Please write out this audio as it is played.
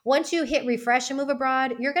Once you hit refresh and move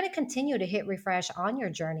abroad, you're going to continue to hit refresh on your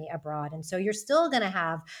journey abroad. And so you're still going to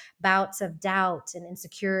have bouts of doubt and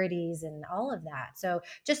insecurities and all of that. So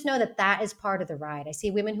just know that that is part of the ride. I see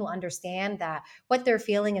women who understand that what they're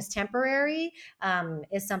feeling is temporary,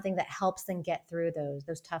 is something that helps them get through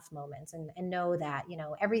those tough moments and know that,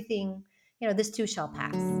 everything, this too shall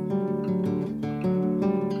pass.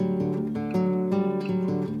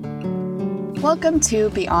 Welcome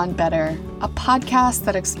to Beyond Better, a podcast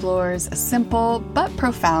that explores a simple but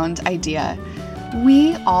profound idea.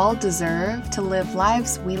 We all deserve to live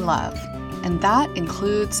lives we love, and that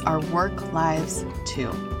includes our work lives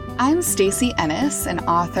too. I'm Stacey Ennis, an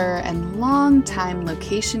author and longtime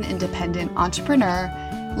location-independent entrepreneur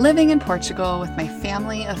living in Portugal with my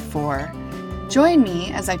family of 4. Join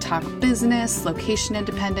me as I talk business, location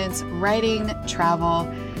independence, writing, travel,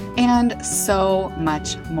 and so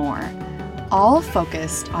much more. All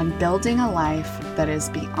focused on building a life that is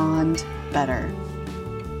beyond better.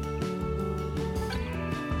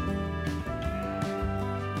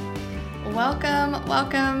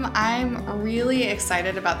 Welcome. I'm really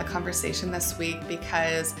excited about the conversation this week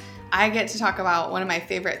because I get to talk about one of my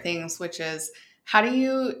favorite things, which is how do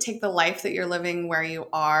you take the life that you're living where you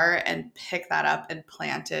are and pick that up and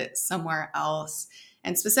plant it somewhere else?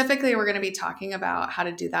 And specifically, we're going to be talking about how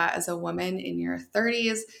to do that as a woman in your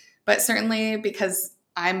 30s. But certainly, because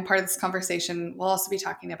I'm part of this conversation, we'll also be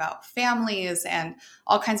talking about families and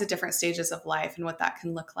all kinds of different stages of life and what that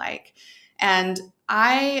can look like. And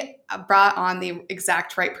I brought on the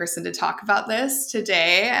exact right person to talk about this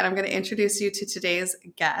today, and I'm going to introduce you to today's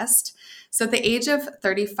guest. So at the age of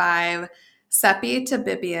 35, Cepee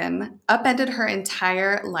Tabibian upended her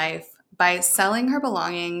entire life by selling her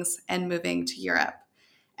belongings and moving to Europe.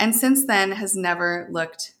 And since then has never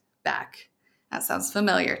looked back. That sounds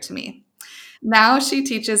familiar to me. Now she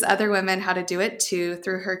teaches other women how to do it too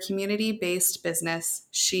through her community-based business,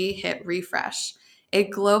 She Hit Refresh, a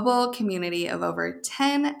global community of over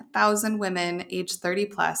 10,000 women aged 30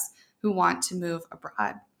 plus who want to move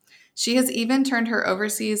abroad. She has even turned her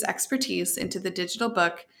overseas expertise into the digital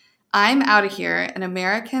book, I'm Out of Here, an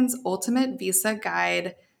American's Ultimate Visa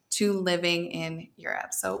Guide to Living in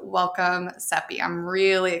Europe. So welcome, Cepee. I'm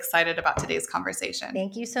really excited about today's conversation.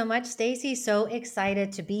 Thank you so much, Stacey. So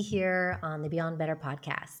excited to be here on the Beyond Better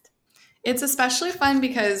podcast. It's especially fun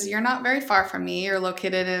because you're not very far from me. You're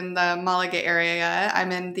located in the Malaga area.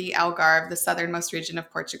 I'm in the Algarve, the southernmost region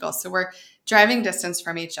of Portugal. So we're driving distance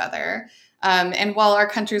from each other. And while our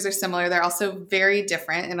countries are similar, they're also very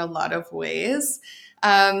different in a lot of ways.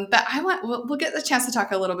 But we'll get the chance to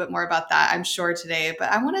talk a little bit more about that, I'm sure, today. But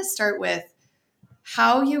I want to start with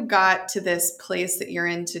how you got to this place that you're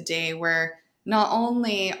in today, where not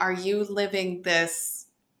only are you living this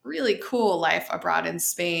really cool life abroad in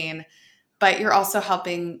Spain, but you're also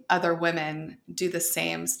helping other women do the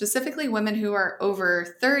same, specifically women who are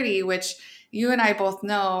over 30, which you and I both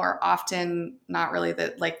know are often not really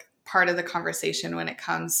part of the conversation when it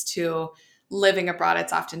comes to living abroad.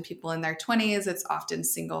 It's often people in their 20s. It's often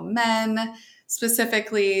single men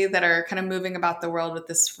specifically that are kind of moving about the world with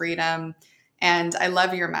this freedom. And I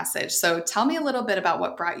love your message. So tell me a little bit about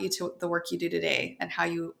what brought you to the work you do today and how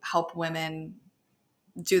you help women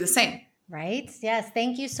do the same. Right. Yes.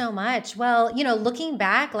 Thank you so much. Well, looking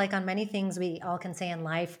back, like on many things we all can say in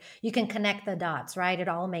life, you can connect the dots, right? It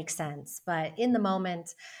all makes sense. But in the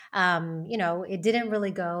moment, it didn't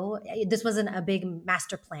really go. This wasn't a big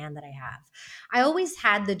master plan that I have. I always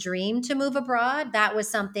had the dream to move abroad. That was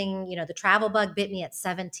something, the travel bug bit me at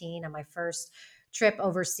 17 on my first trip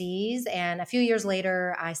overseas. And a few years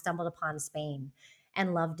later, I stumbled upon Spain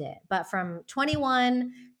and loved it. But from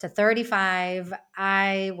 21 to 35,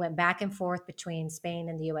 I went back and forth between Spain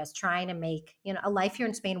and the US trying to make, a life here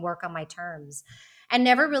in Spain work on my terms, and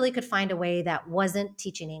never really could find a way that wasn't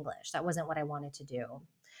teaching English. That wasn't what I wanted to do.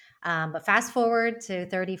 But fast forward to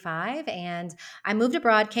 35 and I moved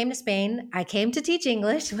abroad, came to Spain. I came to teach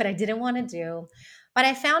English, what I didn't want to do. But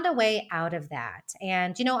I found a way out of that.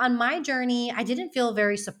 And, on my journey, I didn't feel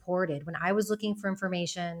very supported when I was looking for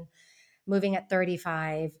information moving at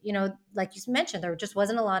 35, like you mentioned, there just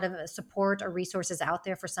wasn't a lot of support or resources out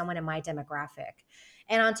there for someone in my demographic.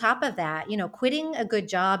 And on top of that, quitting a good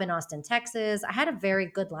job in Austin, Texas, I had a very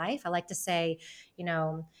good life. I like to say,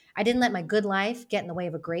 I didn't let my good life get in the way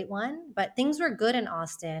of a great one, but things were good in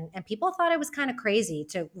Austin. And people thought I was kind of crazy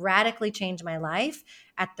to radically change my life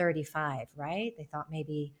at 35, right? They thought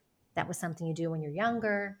maybe that was something you do when you're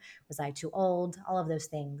younger. Was I too old? All of those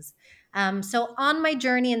things. So on my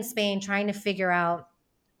journey in Spain, trying to figure out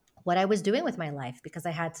what I was doing with my life because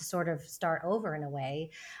I had to sort of start over in a way.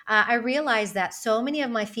 I realized that so many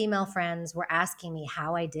of my female friends were asking me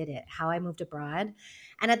how I did it, how I moved abroad.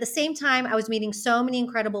 And at the same time, I was meeting so many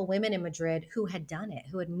incredible women in Madrid who had done it,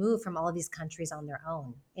 who had moved from all of these countries on their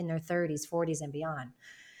own in their 30s, 40s, and beyond.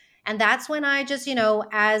 And that's when I just,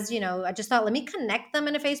 I just thought, let me connect them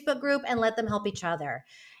in a Facebook group and let them help each other.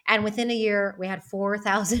 And within a year, we had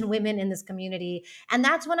 4,000 women in this community. And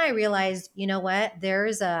that's when I realized, you know what,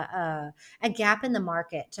 there's a gap in the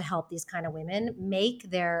market to help these kind of women make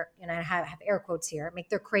their, and I have air quotes here, make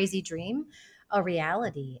their crazy dream a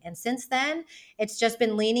reality. And since then, it's just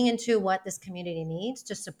been leaning into what this community needs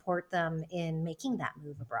to support them in making that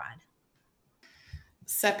move abroad.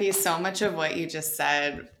 Seppi, so much of what you just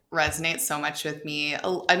said resonates so much with me,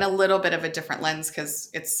 and a little bit of a different lens because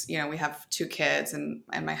it's, we have two kids and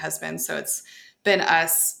my husband, so it's been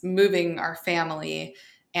us moving our family.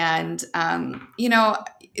 And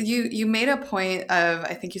you made a point of,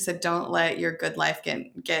 I think you said, don't let your good life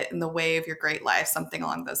get in the way of your great life, something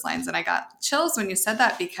along those lines. And I got chills when you said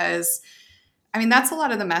that because I mean, that's a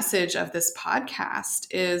lot of the message of this podcast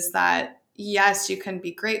is that yes, you can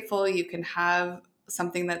be grateful, you can have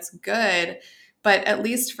something that's good, but at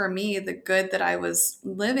least for me, the good that I was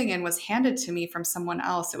living in was handed to me from someone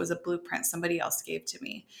else. It was a blueprint somebody else gave to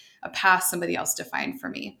me, a path somebody else defined for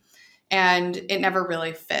me. And it never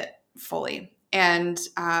really fit fully. And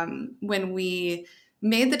when we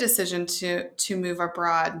made the decision to move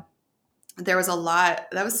abroad, there was a lot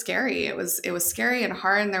that was scary. It was scary and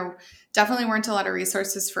hard, and there definitely weren't a lot of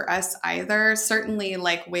resources for us either. Certainly,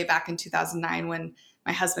 like way back in 2009 when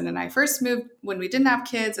my husband and I first moved, when we didn't have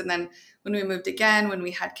kids, and then when we moved again when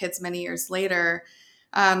we had kids many years later.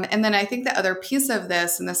 And then I think the other piece of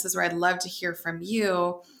this, and this is where I'd love to hear from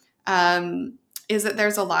you, is that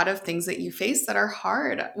there's a lot of things that you face that are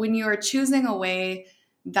hard when you are choosing a way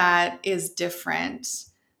that is different.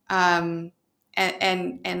 And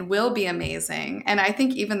will be amazing. And I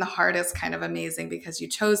think even the hard is kind of amazing because you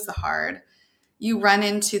chose the hard. You run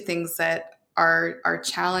into things that are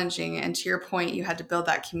challenging, and to your point, you had to build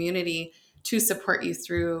that community to support you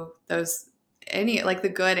through those, any, like the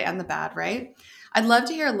good and the bad, right? I'd love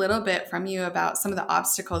to hear a little bit from you about some of the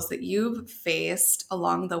obstacles that you've faced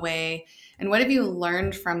along the way, and what have you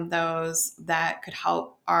learned from those that could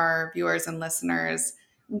help our viewers and listeners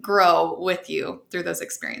grow with you through those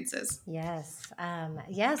experiences. Yes.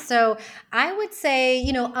 So I would say,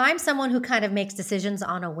 I'm someone who kind of makes decisions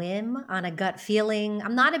on a whim, on a gut feeling.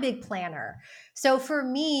 I'm not a big planner. So for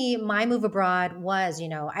me, my move abroad was,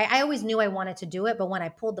 I always knew I wanted to do it, but when I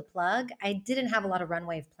pulled the plug, I didn't have a lot of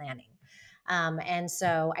runway of planning. And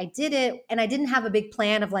so I did it, and I didn't have a big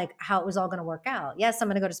plan of like how it was all going to work out. Yes, I'm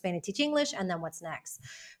going to go to Spain and teach English, and then what's next?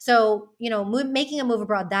 So, making a move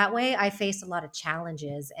abroad that way, I faced a lot of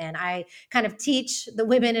challenges, and I kind of teach the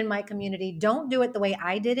women in my community, don't do it the way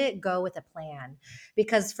I did it, go with a plan.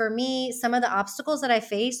 Because for me, some of the obstacles that I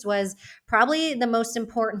faced was probably the most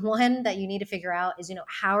important one that you need to figure out is,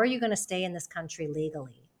 how are you going to stay in this country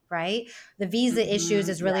legally? Right? The visa issues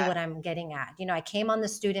is really Yeah. what I'm getting at. I came on the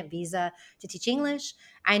student visa to teach English.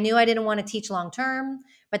 I knew I didn't want to teach long term,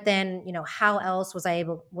 but then, how else was I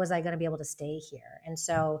going to be able to stay here? And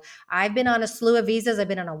so I've been on a slew of visas. I've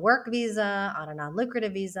been on a work visa, on a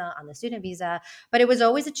non-lucrative visa, on the student visa, but it was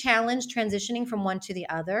always a challenge transitioning from one to the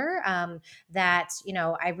other. That,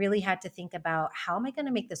 I really had to think about, how am I going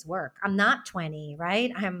to make this work? I'm not 20,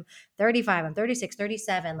 right? I'm 35, I'm 36,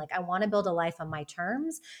 37. Like, I want to build a life on my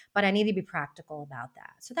terms, but I need to be practical about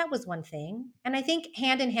that. So that was one thing. And I think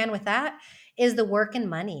hand in hand with that is the work and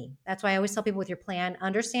money. That's why I always tell people, with your plan,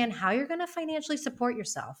 understand how you're going to financially support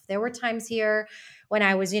yourself. There were times here when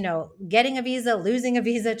I was, getting a visa, losing a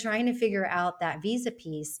visa, trying to figure out that visa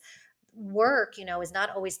piece. Work, is not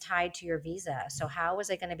always tied to your visa. So how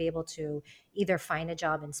was I going to be able to either find a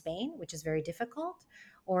job in Spain, which is very difficult,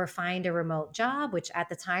 or find a remote job, which at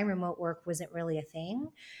the time remote work wasn't really a thing.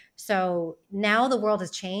 So now the world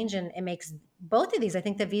has changed, and it makes both of these, I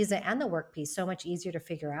think the visa and the work piece, so much easier to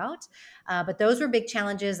figure out. But those were big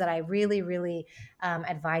challenges that I really, really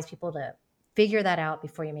advise people to figure that out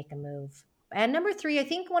before you make a move. And number three, I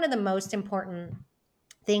think one of the most important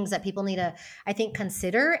things that people need to, I think,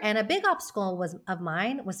 consider, and a big obstacle was of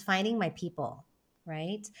mine, was finding my people.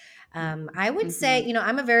 Right. I would say,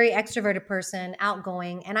 I'm a very extroverted person,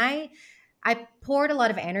 outgoing, and I poured a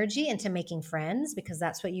lot of energy into making friends because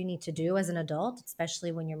that's what you need to do as an adult,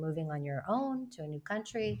 especially when you're moving on your own to a new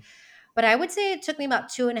country. But I would say it took me about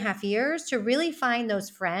 2.5 years to really find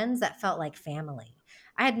those friends that felt like family.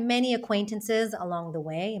 I had many acquaintances along the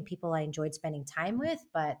way and people I enjoyed spending time with,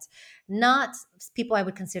 but not people I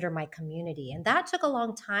would consider my community. And that took a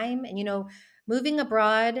long time. And, moving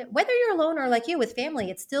abroad, whether you're alone or like you with family,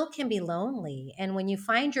 it still can be lonely. And when you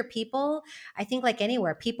find your people, I think like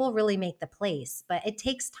anywhere, people really make the place, but it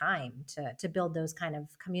takes time to build those kind of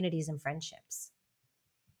communities and friendships.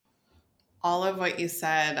 All of what you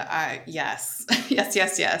said, yes, yes,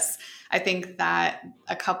 yes, yes. I think that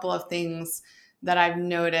a couple of things that I've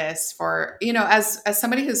noticed for, as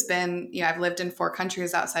somebody who's been, I've lived in 4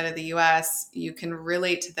 countries outside of the US, you can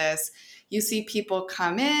relate to this. You see people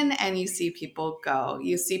come in and you see people go.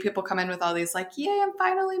 You see people come in with all these like, yay, I'm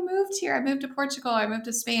finally moved here. I moved to Portugal. I moved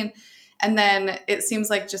to Spain. And then it seems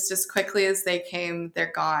like just as quickly as they came,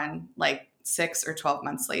 they're gone like 6 or 12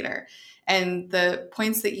 months later. And the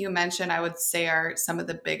points that you mentioned, I would say, are some of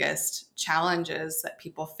the biggest challenges that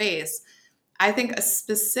people face. I think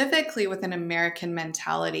specifically with an American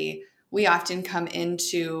mentality, we often come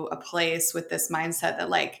into a place with this mindset that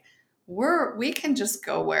like we can just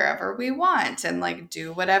go wherever we want and like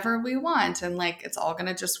do whatever we want and like it's all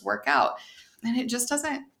gonna just work out. And it just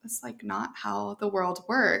doesn't, it's like not how the world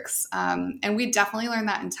works. And we definitely learned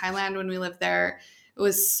that in Thailand when we lived there. It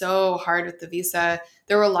was so hard with the visa.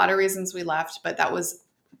 There were a lot of reasons we left, but that was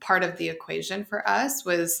part of the equation for us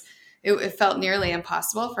was it felt nearly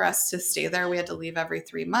impossible for us to stay there. We had to leave every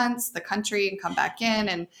 3 months, the country, and come back in.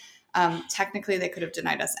 And technically, they could have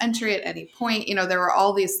denied us entry at any point. There were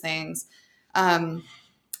all these things.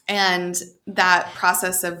 And that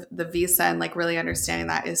process of the visa and like really understanding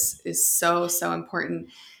that is so, so important.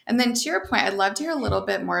 And then to your point, I'd love to hear a little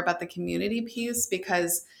bit more about the community piece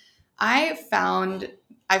because I found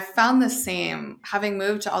I found the same having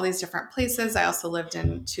moved to all these different places. I also lived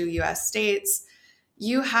in 2 US states.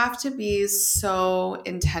 You have to be so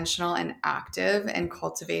intentional and active in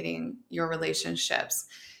cultivating your relationships.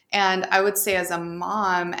 And I would say, as a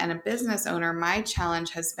mom and a business owner, my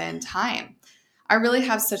challenge has been time. I really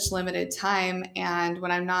have such limited time. And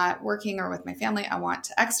when I'm not working or with my family, I want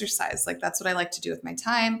to exercise. Like, that's what I like to do with my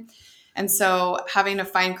time. And so, having to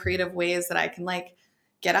find creative ways that I can, like,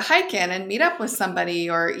 get a hike in and meet up with somebody,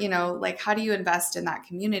 or, like, how do you invest in that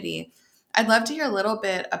community? I'd love to hear a little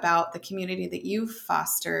bit about the community that you've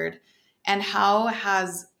fostered and how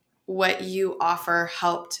has what you offer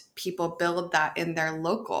helped people build that in their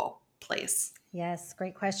local place. Yes,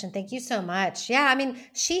 great question. Thank you so much. Yeah, I mean,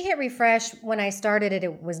 She Hit Refresh, when I started it,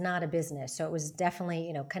 it was not a business. So it was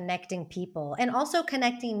definitely, connecting people and also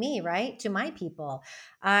connecting me, right, to my people.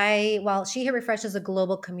 While She Hit Refresh is a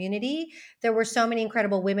global community, there were so many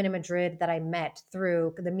incredible women in Madrid that I met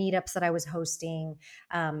through the meetups that I was hosting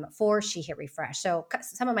for She Hit Refresh. So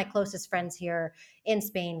some of my closest friends here in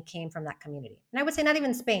Spain came from that community. And I would say not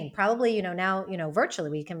even Spain, probably, now, virtually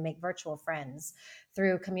we can make virtual friends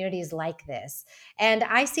through communities like this. And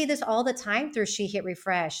I see this all the time through She Hit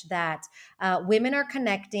Refresh that women are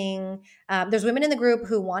connecting. There's women in the group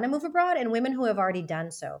who want to move abroad and women who have already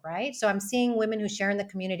done so, right? So I'm seeing women who share in the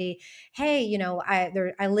community, hey,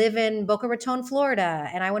 I live in Boca Raton, Florida,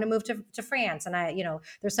 and I want to move to France. And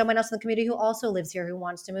there's someone else in the community who also lives here who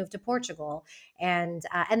wants to move to Portugal. And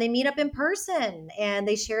they meet up in person and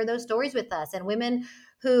they share those stories with us. And women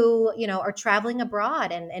who are traveling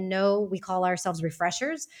abroad and know we call ourselves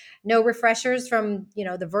refreshers, know refreshers from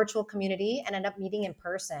the virtual community and end up meeting in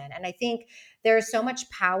person. And I think there's so much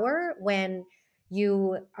power when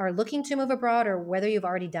you are looking to move abroad or whether you've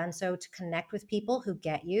already done so, to connect with people who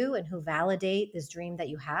get you and who validate this dream that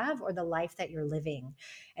you have or the life that you're living.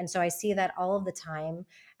 And so I see that all of the time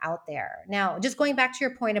out there. Now, just going back to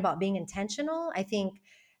your point about being intentional, I think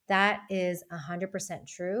that is 100%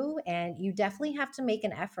 true. And you definitely have to make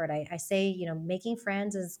an effort. I say, making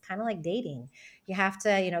friends is kind of like dating. You have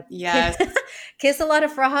to, Yes. kiss a lot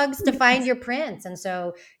of frogs to find your prince. And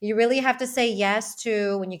so you really have to say yes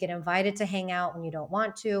to when you get invited to hang out when you don't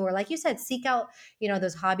want to, or like you said, seek out,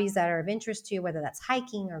 those hobbies that are of interest to you, whether that's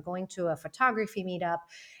hiking or going to a photography meetup,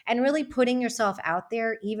 and really putting yourself out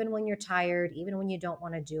there, even when you're tired, even when you don't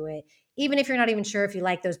want to do it, even if you're not even sure if you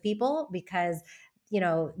like those people, because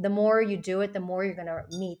the more you do it, the more you're going to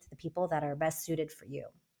meet the people that are best suited for you.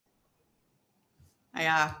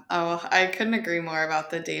 Yeah. Oh, I couldn't agree more about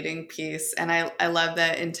the dating piece. And I love the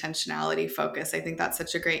intentionality focus. I think that's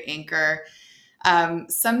such a great anchor.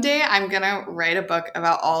 Someday I'm going to write a book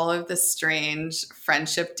about all of the strange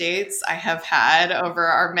friendship dates I have had over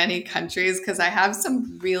our many countries because I have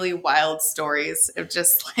some really wild stories of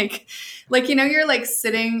just like, you're like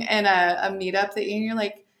sitting in a meetup and you're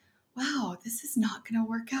like, wow, this is not going to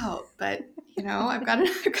work out, but I've got,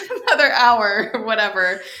 I've got another hour or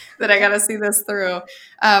whatever that I got to see this through.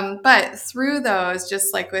 But through those,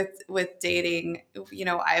 just like with dating,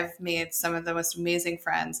 I've made some of the most amazing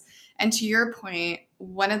friends. And to your point,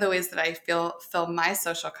 one of the ways that I fill my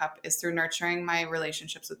social cup is through nurturing my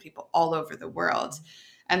relationships with people all over the world.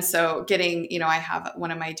 And so I have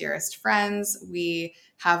one of my dearest friends. We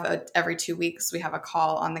have every 2 weeks, we have a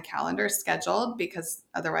call on the calendar scheduled because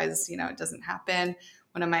otherwise, it doesn't happen.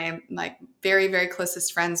 One of my like very, very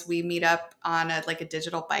closest friends, we meet up on a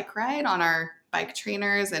digital bike ride on our bike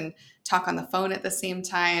trainers and talk on the phone at the same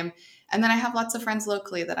time. And then I have lots of friends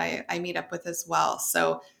locally that I meet up with as well.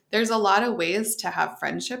 So there's a lot of ways to have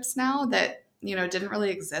friendships now that, didn't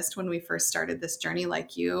really exist when we first started this journey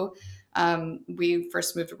like you. We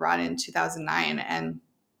first moved abroad in 2009, and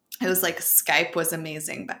it was like Skype was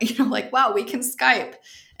amazing, but like, wow, we can Skype.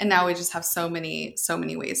 And now we just have so many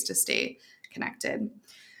ways to stay connected.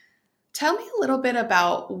 Tell me a little bit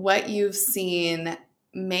about what you've seen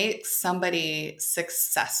make somebody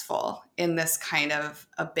successful in this kind of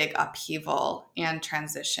a big upheaval and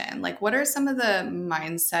transition. Like, what are some of the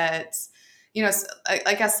mindsets,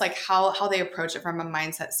 I guess like how they approach it from a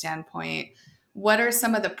mindset standpoint? What are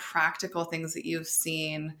some of the practical things that you've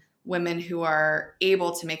seen women who are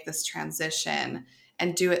able to make this transition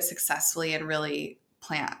and do it successfully and really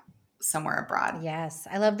plant somewhere abroad? Yes,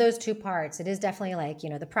 I love those two parts. It is definitely like,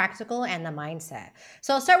 the practical and the mindset.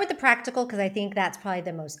 So I'll start with the practical because I think that's probably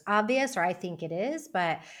the most obvious, or I think it is.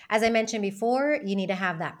 But as I mentioned before, you need to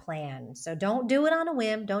have that plan. So don't do it on a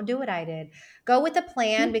whim. Don't do what I did. Go with a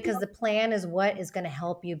plan because the plan is what is going to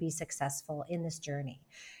help you be successful in this journey.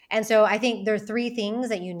 And so I think there are three things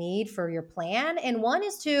that you need for your plan. And one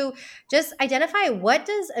is to just identify what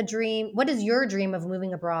does your dream of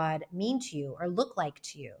moving abroad mean to you or look like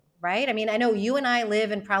to you? Right? I mean, I know you and I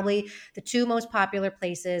live in probably the two most popular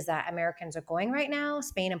places that Americans are going right now,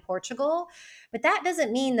 Spain and Portugal. But that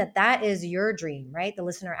doesn't mean that that is your dream, right? The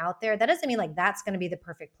listener out there, that doesn't mean like that's going to be the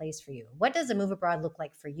perfect place for you. What does a move abroad look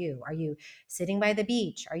like for you? Are you sitting by the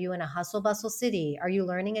beach? Are you in a hustle bustle city? Are you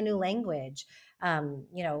learning a new language? Do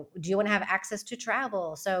you want to have access to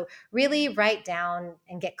travel? So really write down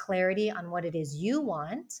and get clarity on what it is you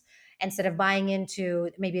want instead of buying into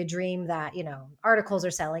maybe a dream that, articles are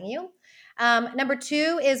selling you. Number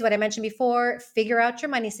two is what I mentioned before, figure out your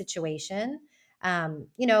money situation.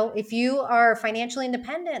 If you are financially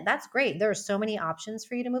independent, that's great. There are so many options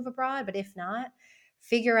for you to move abroad, but if not,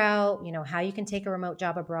 figure out, how you can take a remote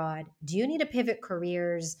job abroad. Do you need to pivot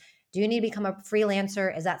careers? Do you need to become a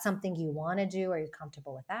freelancer? Is that something you want to do? Are you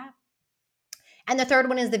comfortable with that? And the third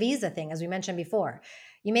one is the visa thing, as we mentioned before.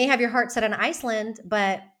 You may have your heart set on Iceland,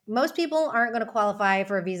 but most people aren't going to qualify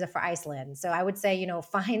for a visa for Iceland. So I would say,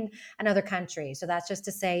 find another country. So that's just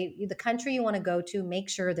to say the country you want to go to, make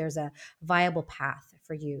sure there's a viable path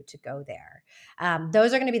for you to go there.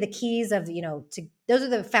 Those are going to be the keys of, those are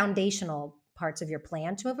the foundational parts of your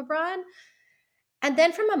plan to move abroad. And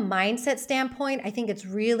then from a mindset standpoint, I think it's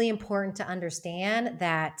really important to understand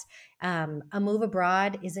that a move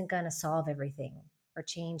abroad isn't going to solve everything or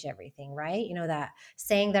change everything, right? That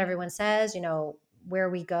saying that everyone says,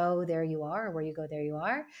 where we go, there you are, or where you go, there you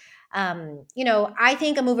are. I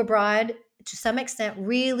think a move abroad to some extent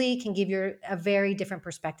really can give you a very different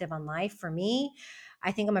perspective on life. For me,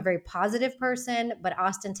 I think I'm a very positive person, but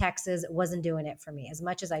Austin, Texas wasn't doing it for me as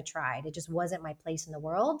much as I tried. It just wasn't my place in the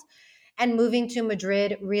world. And moving to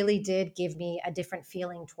Madrid really did give me a different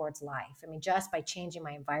feeling towards life. I mean, just by changing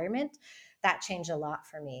my environment, that changed a lot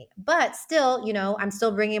for me. But still, I'm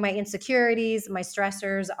still bringing my insecurities, my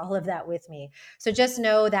stressors, all of that with me. So just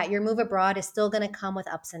know that your move abroad is still going to come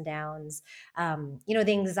with ups and downs. The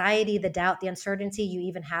anxiety, the doubt, the uncertainty you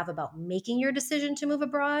even have about making your decision to move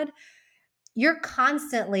abroad, you're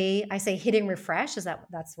constantly, I say, hitting refresh.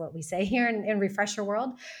 That's what we say here in refresher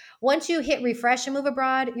world. Once you hit refresh and move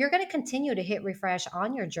abroad, you're going to continue to hit refresh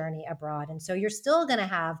on your journey abroad. And so you're still going to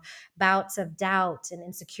have bouts of doubt and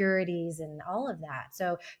insecurities and all of that.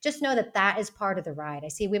 So just know that that is part of the ride. I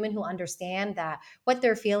see women who understand that what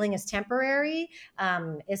they're feeling is temporary,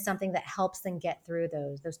 is something that helps them get through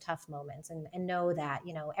those tough moments and know that,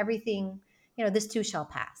 everything, this too shall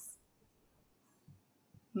pass.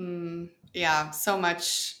 Yeah, so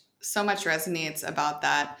much resonates about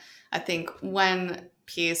that. I think one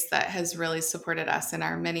piece that has really supported us in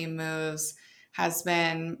our many moves has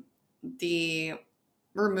been the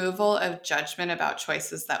removal of judgment about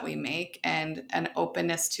choices that we make and an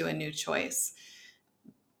openness to a new choice.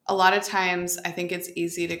 A lot of times I think it's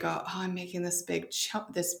easy to go, oh, I'm making this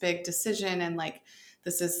big decision, and like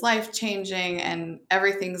this is life changing and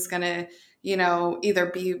everything's going to, either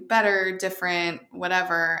be better, different,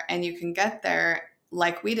 whatever. And you can get there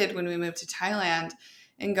like we did when we moved to Thailand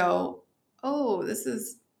and go, oh, this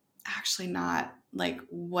is actually not like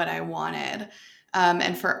what I wanted.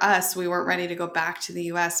 And for us, we weren't ready to go back to the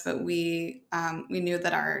U.S., but we knew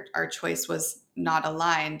that our choice was not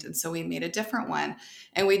aligned, and so we made a different one.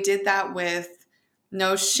 And we did that with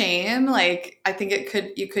no shame. Like I think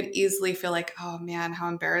you could easily feel like, oh man, how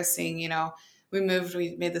embarrassing. We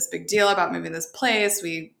made this big deal about moving this place.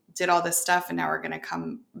 We did all this stuff, and now we're going to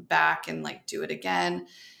come back and like do it again.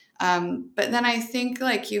 But then I think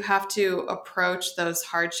like you have to approach those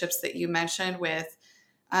hardships that you mentioned with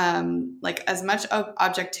like as much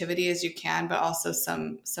objectivity as you can, but also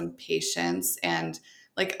some patience and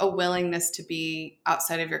like a willingness to be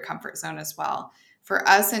outside of your comfort zone as well. For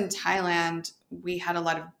us in Thailand, we had a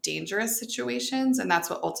lot of dangerous situations, and that's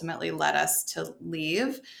what ultimately led us to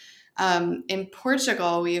leave. In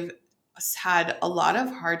Portugal, we've had a lot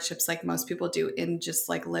of hardships, like most people do, in just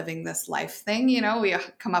like living this life thing. We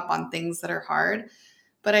come up on things that are hard,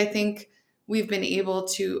 but I think we've been able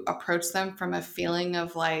to approach them from a feeling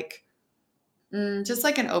of like just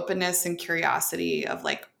like an openness and curiosity of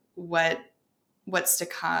like what's to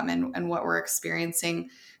come and what we're experiencing.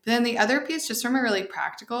 But then the other piece, just from a really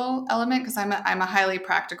practical element, because I'm a highly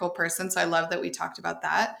practical person, so I love that we talked about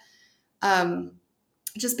that. Um,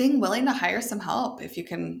 just being willing to hire some help if you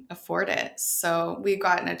can afford it. So we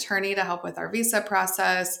got an attorney to help with our visa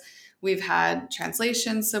process. We've had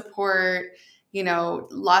translation support,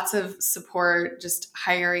 lots of support just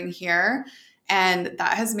hiring here. And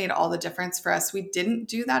that has made all the difference for us. We didn't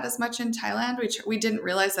do that as much in Thailand. We didn't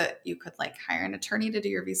realize that you could like hire an attorney to do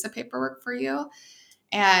your visa paperwork for you.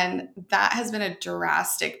 And that has been a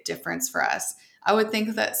drastic difference for us. I would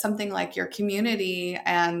think that something like your community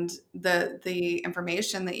and the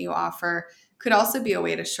information that you offer could also be a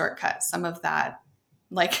way to shortcut some of that,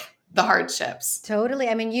 like the hardships. Totally.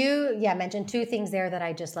 I mean, yeah, mentioned two things there that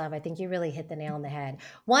I just love. I think you really hit the nail on the head.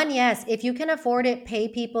 One, yes, if you can afford it, pay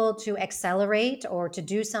people to accelerate or to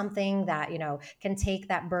do something that, can take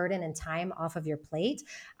that burden and time off of your plate.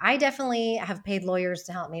 I definitely have paid lawyers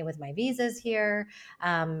to help me with my visas here.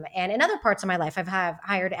 And in other parts of my life, I've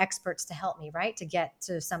hired experts to help me, right, to get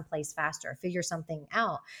to someplace faster, figure something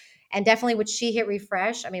out. And definitely with She Hit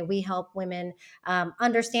Refresh, I mean, we help women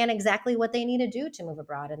understand exactly what they need to do to move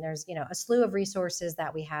abroad. And there's, a slew of resources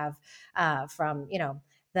that we have from,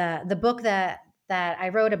 the book that I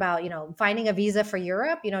wrote about, finding a visa for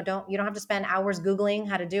Europe. You don't have to spend hours Googling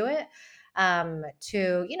how to do it.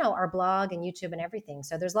 To our blog and YouTube and everything.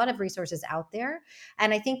 So there's a lot of resources out there.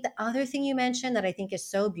 And I think the other thing you mentioned that I think is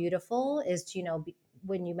so beautiful is to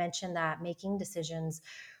when you mentioned that making decisions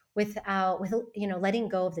with letting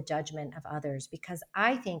go of the judgment of others, because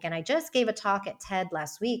I think, and I just gave a talk at TED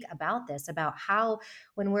last week about this, about how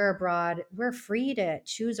when we're abroad we're free to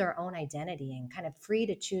choose our own identity and kind of free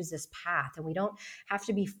to choose this path, and we don't have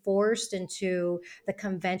to be forced into the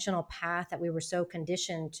conventional path that we were so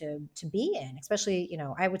conditioned to be in, especially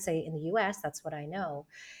I would say in the US. That's what I know.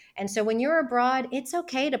 And so when you're abroad, it's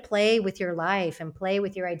okay to play with your life and play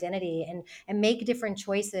with your identity and make different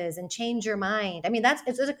choices and change your mind. I mean,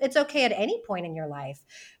 it's okay at any point in your life.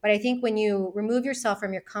 But I think when you remove yourself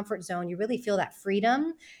from your comfort zone, you really feel that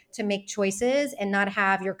freedom to make choices and not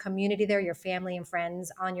have your community there, your family and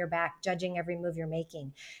friends on your back judging every move you're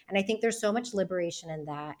making. And I think there's so much liberation in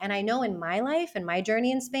that. And I know in my life and my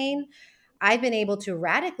journey in Spain, I've been able to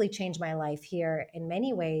radically change my life here in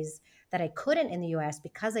many ways that I couldn't in the US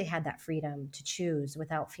because I had that freedom to choose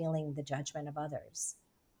without feeling the judgment of others.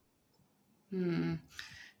 Hmm.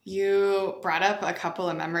 You brought up a couple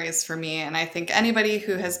of memories for me, and I think anybody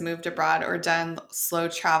who has moved abroad or done slow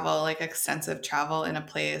travel, like extensive travel in a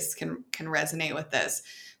place, can resonate with this.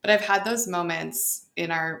 But I've had those moments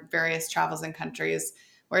in our various travels and countries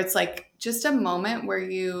where it's like just a moment where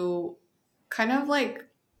you kind of like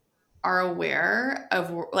are aware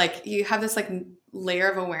of, like, you have this like layer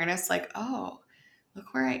of awareness, like, oh,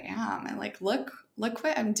 look where I am, and like look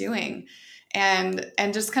what I'm doing, and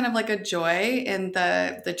just kind of like a joy in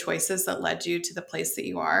the choices that led you to the place that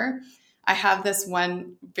you are. I have this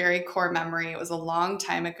one very core memory. It was a long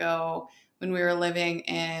time ago when we were living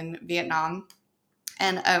in Vietnam,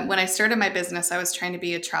 and when I started my business, I was trying to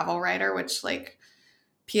be a travel writer, which, like,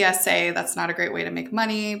 PSA, that's not a great way to make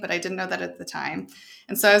money, but I didn't know that at the time.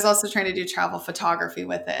 And so I was also trying to do travel photography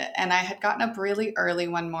with it. And I had gotten up really early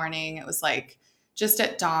one morning. It was like just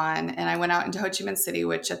at dawn. And I went out into Ho Chi Minh City,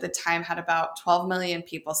 which at the time had about 12 million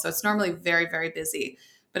people. So it's normally very, very busy.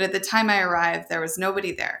 But at the time I arrived, there was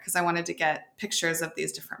nobody there because I wanted to get pictures of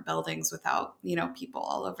these different buildings without, people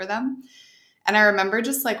all over them. And I remember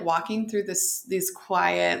just like walking through these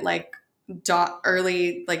quiet, like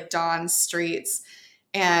early, like dawn streets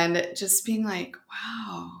and just being like,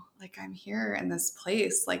 wow, like I'm here in this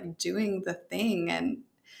place, like doing the thing. And,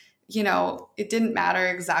 it didn't matter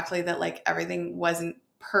exactly that like everything wasn't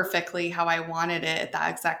perfectly how I wanted it at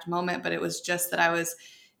that exact moment, but it was just that I was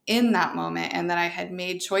in that moment and that I had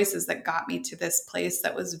made choices that got me to this place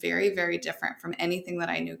that was very, very different from anything that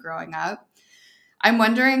I knew growing up. I'm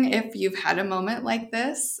wondering if you've had a moment like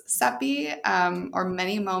this, Seppi, or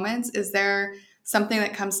many moments. Is there something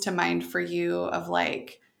that comes to mind for you of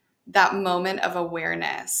like that moment of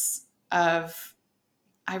awareness of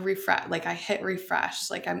I hit refresh,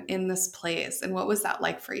 like I'm in this place. And what was that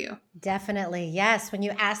like for you? Definitely. Yes. When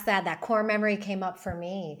you asked that, that core memory came up for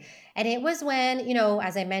me. And it was when,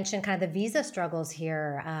 as I mentioned, kind of the visa struggles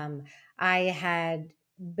here. I had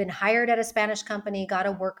been hired at a Spanish company, got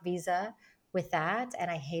a work visa with that,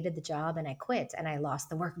 and I hated the job and I quit and I lost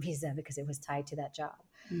the work visa because it was tied to that job.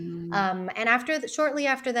 Mm, And shortly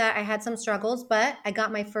after that, I had some struggles, but I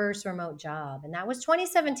got my first remote job, and that was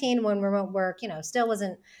 2017 when remote work, still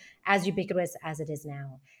wasn't as ubiquitous as it is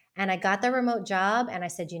now. And I got the remote job, and I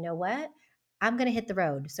said, you know what? I'm going to hit the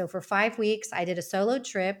road. So for 5 weeks, I did a solo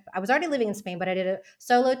trip. I was already living in Spain, but I did a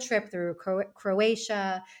solo trip through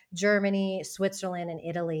Croatia, Germany, Switzerland, and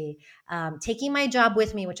Italy, taking my job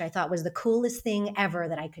with me, which I thought was the coolest thing ever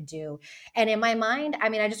that I could do. And in my mind, I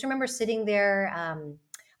mean, I just remember sitting there.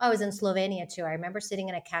 I was in Slovenia too. I remember sitting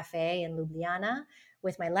in a cafe in Ljubljana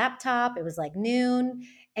with my laptop. It was like noon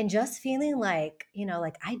and just feeling like,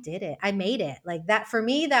 like I did it. I made it. Like that for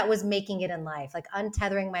me, that was making it in life, like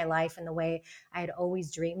untethering my life in the way I had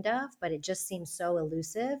always dreamed of, but it just seemed so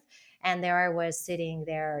elusive. And there I was sitting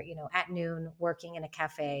there, at noon working in a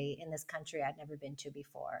cafe in this country I'd never been to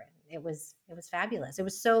before. It was fabulous. It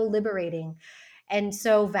was so liberating and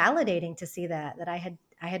so validating to see that I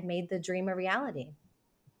had made the dream a reality.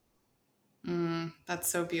 that's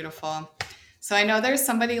so beautiful. So I know there's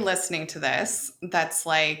somebody listening to this that's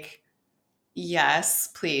like, yes,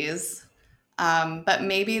 please. But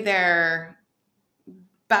maybe they're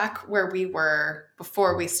back where we were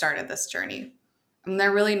before we started this journey. And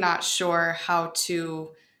they're really not sure how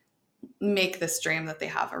to make this dream that they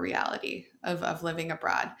have a reality of living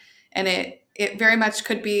abroad. And it very much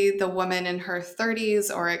could be the woman in her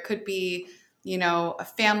 30s, or it could be, a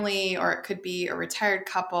family, or it could be a retired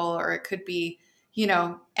couple, or it could be,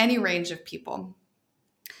 any range of people.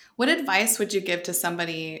 What advice would you give to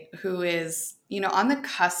somebody who is, on the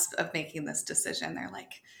cusp of making this decision? They're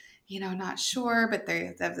like, not sure, but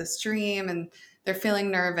they have this dream and they're feeling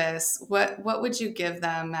nervous. What would you give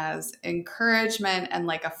them as encouragement and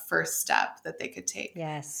like a first step that they could take?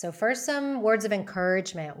 Yes. So first, some words of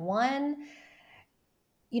encouragement. One,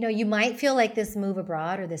 you might feel like this move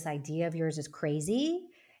abroad or this idea of yours is crazy.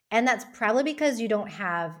 And that's probably because you don't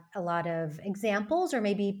have a lot of examples or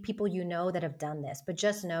maybe people that have done this. But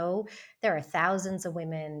just know there are thousands of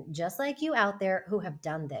women just like you out there who have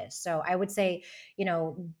done this. So I would say,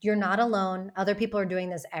 you're not alone. Other people are doing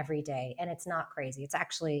this every day and it's not crazy. It's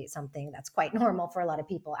actually something that's quite normal for a lot of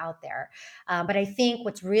people out there. But I think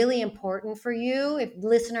what's really important for you, if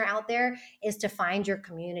listener out there, is to find your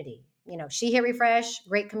community. She hit refresh,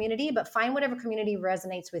 great community, but find whatever community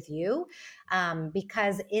resonates with you,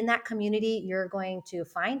 because in that community you're going to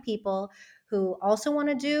find people who also want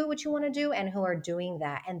to do what you want to do and who are doing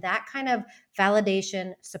that, and that kind of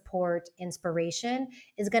validation, support, inspiration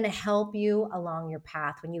is going to help you along your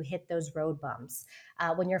path when you hit those road bumps.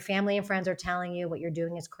 When your family and friends are telling you what you're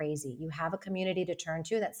doing is crazy, you have a community to turn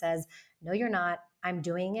to that says, no, you're not, I'm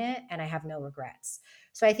doing it and I have no regrets.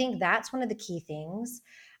 So I think that's one of the key things.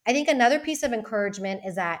 I think another piece of encouragement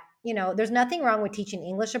is that, there's nothing wrong with teaching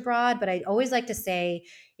English abroad, but I always like to say,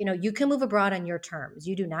 you can move abroad on your terms.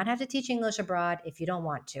 You do not have to teach English abroad if you don't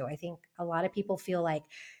want to. I think a lot of people feel like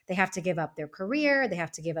they have to give up their career, they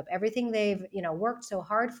have to give up everything they've, worked so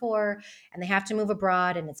hard for, and they have to move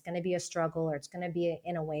abroad and it's going to be a struggle or it's going to be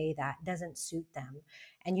in a way that doesn't suit them.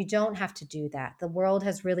 And you don't have to do that. The world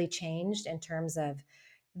has really changed in terms of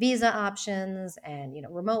visa options and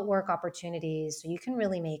remote work opportunities, so you can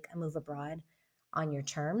really make a move abroad on your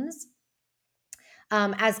terms.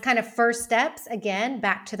 As kind of first steps, again,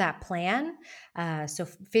 back to that plan. So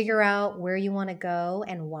figure out where you want to go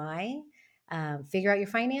and why. Figure out your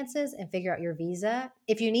finances and figure out your visa.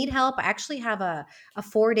 If you need help, I actually have a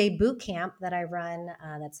 4-day boot camp that I run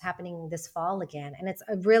that's happening this fall again. And it's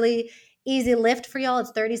a really easy lift for y'all.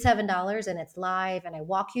 It's $37 and it's live. And I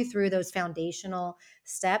walk you through those foundational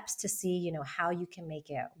steps to see, how you can make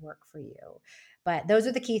it work for you. But those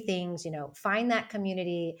are the key things, find that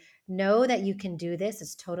community, know that you can do this.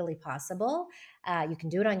 It's totally possible. You can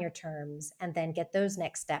do it on your terms and then get those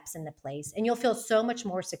next steps into place. And you'll feel so much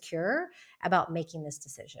more secure about making this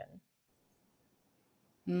decision.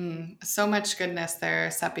 So much goodness there,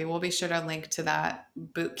 Seppi. We'll be sure to link to that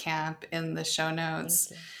boot camp in the show Thank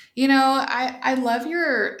notes. you. I love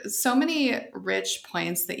your so many rich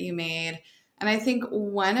points that you made. And I think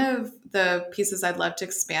one of the pieces I'd love to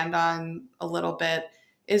expand on a little bit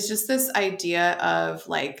is just this idea of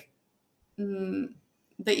like,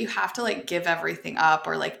 that you have to like give everything up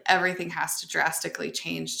or like everything has to drastically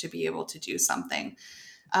change to be able to do something,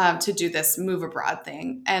 to do this move abroad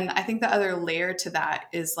thing. And I think the other layer to that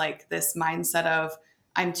is like this mindset of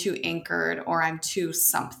I'm too anchored or I'm too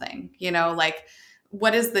something, like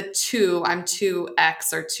what is the two, I'm too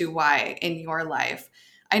X or too Y in your life?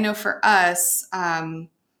 I know for us,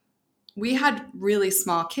 we had really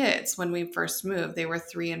small kids when we first moved. They were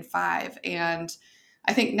 3 and 5. And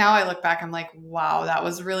I think now I look back, I'm like, wow, that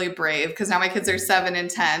was really brave. Because now my kids are 7 and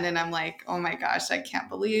 10. And I'm like, oh my gosh, I can't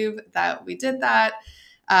believe that we did that.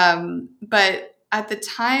 But at the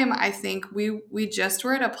time, I think we just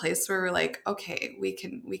were at a place where we're like, okay, we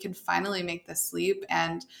can finally make this leap.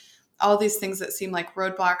 And all these things that seem like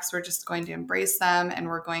roadblocks, we're just going to embrace them and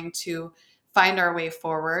we're going to find our way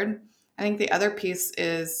forward. I think the other piece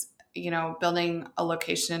is, building a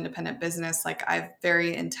location independent business like I've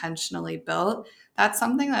very intentionally built. That's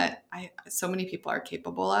something that so many people are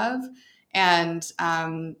capable of. And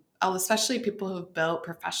especially people who've built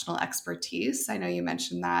professional expertise. I know you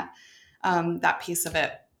mentioned that piece of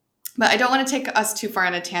it. But I don't want to take us too far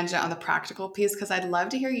on a tangent on the practical piece because I'd love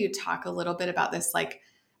to hear you talk a little bit about this. Like,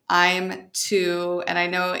 I'm too, and I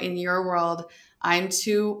know in your world, I'm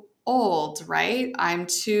too old, right? I'm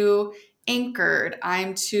too anchored.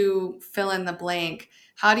 I'm too fill in the blank.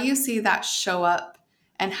 How do you see that show up?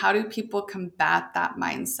 And how do people combat that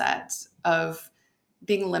mindset of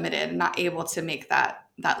being limited and not able to make that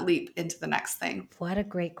leap into the next thing? What a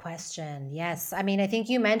great question. Yes. I mean, I think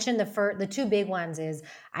you mentioned the two big ones is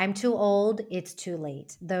I'm too old, it's too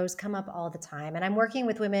late. Those come up all the time. And I'm working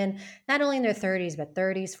with women not only in their 30s, but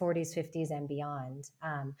 30s, 40s, 50s, and beyond.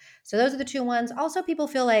 So those are the two ones. Also, people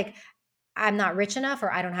feel like I'm not rich enough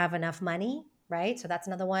or I don't have enough money, right? So that's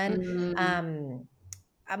another one. Mm. Um,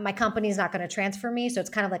 my company's not going to transfer me. So it's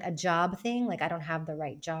kind of like a job thing. Like I don't have the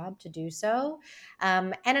right job to do so.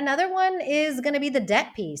 And another one is going to be the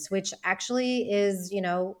debt piece, which actually is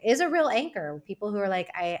a real anchor. People who are like,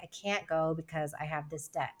 I can't go because I have this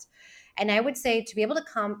debt. And I would say to be able to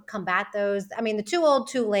combat those, I mean, the too old,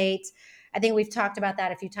 too late, I think we've talked about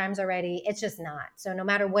that a few times already. It's just not. So no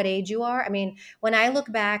matter what age you are, I mean, when I look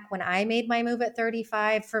back, when I made my move at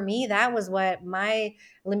 35, for me, that was what my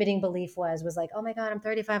limiting belief was like, oh my God, I'm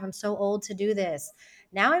 35. I'm so old to do this.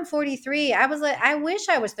 Now I'm 43. I was like, I wish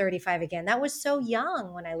I was 35 again. That was so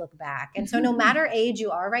young when I look back. And so no matter age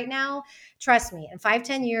you are right now, trust me, in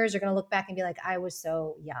 5-10 years, you're going to look back and be like, I was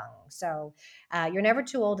so young. So you're never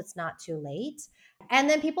too old. It's not too late. And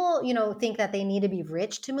then people, think that they need to be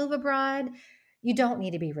rich to move abroad. You don't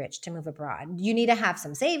need to be rich to move abroad. You need to have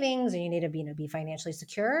some savings, or you need to be financially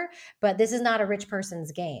secure. But this is not a rich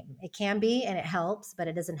person's game. It can be, and it helps, but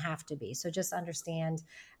it doesn't have to be. So just understand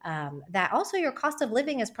that. Also, your cost of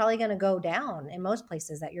living is probably going to go down in most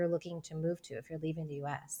places that you're looking to move to if you're leaving the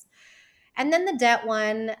U.S. And then the debt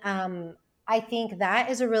one, I think that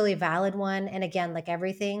is a really valid one. And again, like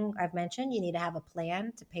everything I've mentioned, you need to have a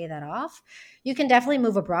plan to pay that off. You can definitely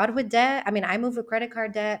move abroad with debt. I mean, I move with credit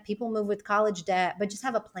card debt, people move with college debt, but just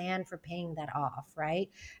have a plan for paying that off, right?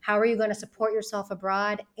 How are you going to support yourself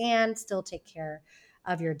abroad and still take care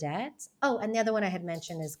of your debt? Oh, and the other one I had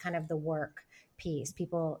mentioned is kind of the work piece.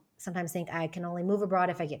 People sometimes think I can only move abroad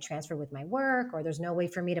if I get transferred with my work, or there's no way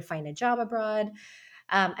for me to find a job abroad.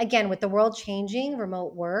 Again, with the world changing,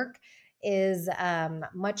 remote work is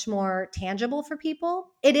much more tangible for people.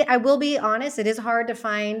 I will be honest, it is hard to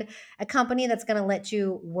find a company that's going to let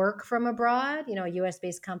you work from abroad, a US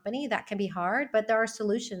based company. That can be hard, but there are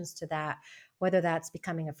solutions to that, whether that's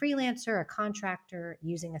becoming a freelancer, a contractor,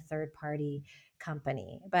 using a third party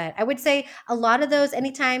company. But I would say a lot of those,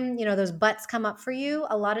 anytime, those buts come up for you,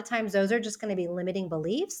 a lot of times those are just going to be limiting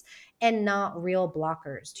beliefs and not real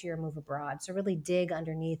blockers to your move abroad. So really dig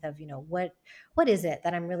underneath of, what is it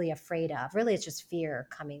that I'm really afraid of? Really, it's just fear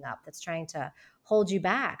coming up that's trying to hold you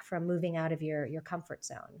back from moving out of your comfort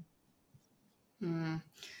zone. Mm.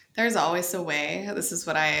 There's always a way. This is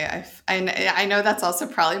what I know that's also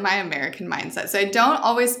probably my American mindset. So I don't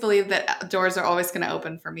always believe that doors are always going to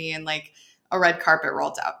open for me and like a red carpet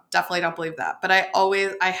rolled out. Definitely don't believe that. But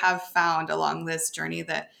I have found along this journey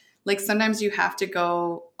that like sometimes you have to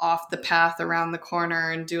go off the path around the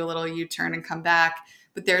corner and do a little U-turn and come back.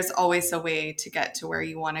 But there's always a way to get to where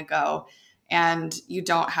you want to go. And you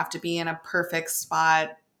don't have to be in a perfect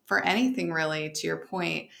spot for anything really, to your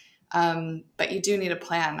point. But you do need a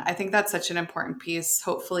plan. I think that's such an important piece.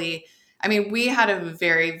 Hopefully, I mean, we had a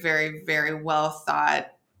very, very, very well thought,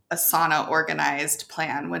 Asana organized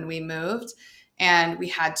plan when we moved. And we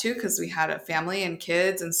had to because we had a family and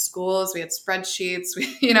kids and schools. We had spreadsheets.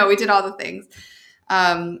 We did all the things.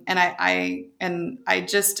 And I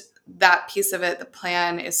just that piece of it, the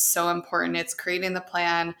plan is so important. It's creating the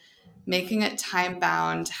plan, making it time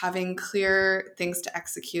bound, having clear things to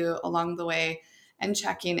execute along the way, and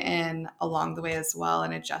checking in along the way as well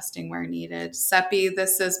and adjusting where needed. Cepee,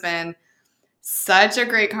 this has been such a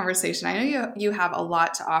great conversation. I know you have a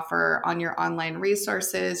lot to offer on your online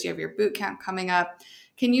resources. You have your boot camp coming up.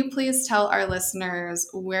 Can you please tell our listeners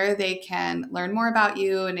where they can learn more about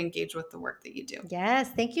you and engage with the work that you do?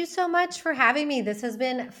 Yes, thank you so much for having me. This has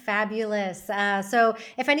been fabulous. So,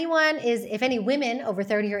 if any women over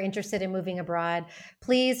 30 are interested in moving abroad,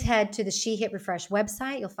 please head to the She Hit Refresh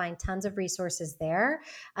website. You'll find tons of resources there.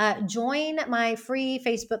 Join my free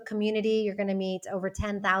Facebook community. You're going to meet over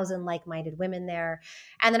 10,000 like-minded women there.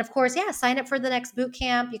 And then, of course, sign up for the next boot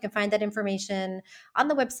camp. You can find that information on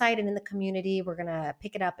the website and in the community. We're going to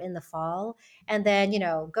pick it up in the fall. And then,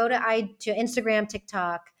 go to Instagram,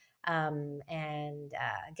 TikTok, and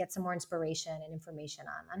get some more inspiration and information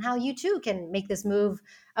on how you too can make this move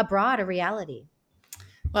abroad a reality.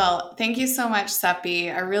 Well, thank you so much, Cepee.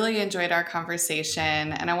 I really enjoyed our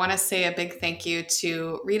conversation. And I want to say a big thank you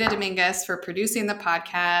to Rita Dominguez for producing the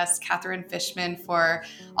podcast, Catherine Fishman for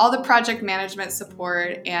all the project management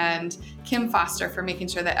support, and Kim Foster for making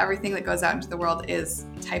sure that everything that goes out into the world is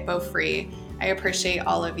typo-free. I appreciate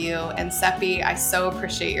all of you. And Cepee, I so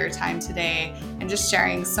appreciate your time today and just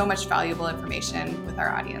sharing so much valuable information with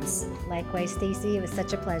our audience. Likewise, Stacy, it was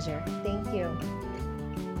such a pleasure. Thank you.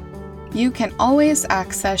 You can always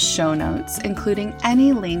access show notes, including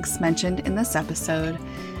any links mentioned in this episode,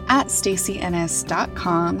 at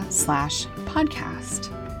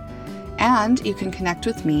stacyennis.com/podcast. And you can connect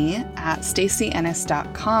with me at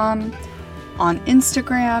stacyennis.com, on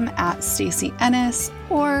Instagram at Stacey Ennis,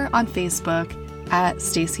 or on Facebook at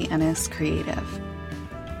Stacey Ennis Creative.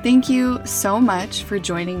 Thank you so much for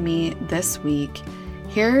joining me this week.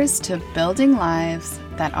 Here's to building lives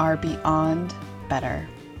that are beyond better.